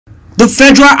The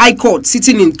Federal High Court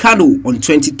sitting in Kano on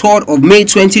 23rd of May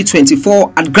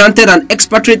 2024 had granted an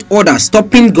expatriate order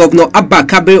stopping Governor Abba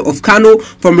Kabir of Kano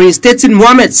from reinstating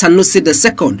Mohammed Sanusi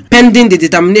II, pending the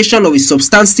determination of a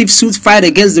substantive suit filed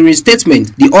against the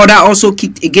reinstatement. The order also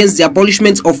kicked against the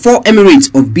abolishment of 4 emirates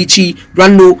of Bichi,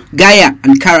 Rano, Gaya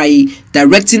and Karai,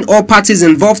 directing all parties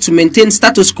involved to maintain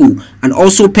status quo, and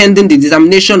also pending the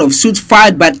determination of suit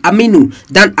filed by Aminu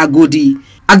Dan Agodi.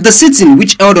 At the sitting,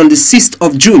 which held on the 6th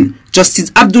of June,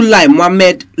 Justice Abdullahi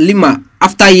Mohammed Lima,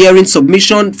 after hearing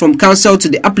submission from counsel to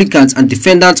the applicants and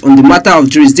defendants on the matter of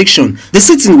jurisdiction, the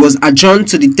sitting was adjourned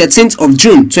to the 13th of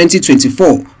June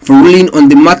 2024 for ruling on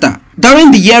the matter.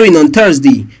 During the hearing on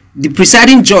Thursday, the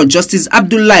presiding judge, Justice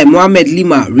Abdullahi Mohammed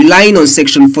Lima, relying on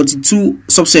Section 42,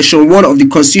 subsection 1 of the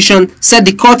Constitution, said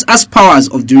the court has powers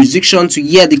of jurisdiction to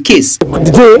hear the case.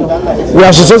 Today, we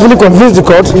have successfully convinced the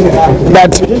court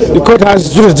that the court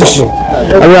has jurisdiction,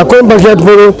 and we are going back here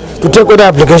tomorrow to take other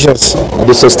applications.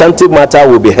 The substantive matter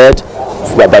will be heard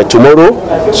by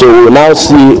tomorrow, so we will now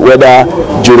see whether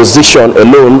jurisdiction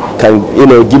alone can,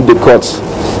 give the court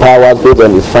power based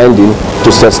on its finding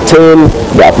to sustain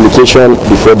the application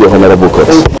before the Honorable Court.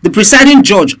 The presiding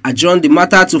judge adjourned the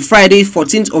matter to Friday,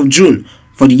 14th of June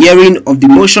for the hearing of the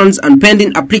motions and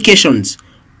pending applications.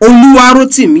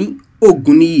 Oluwarotimi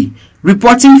Oguniyi,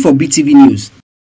 reporting for BTV News.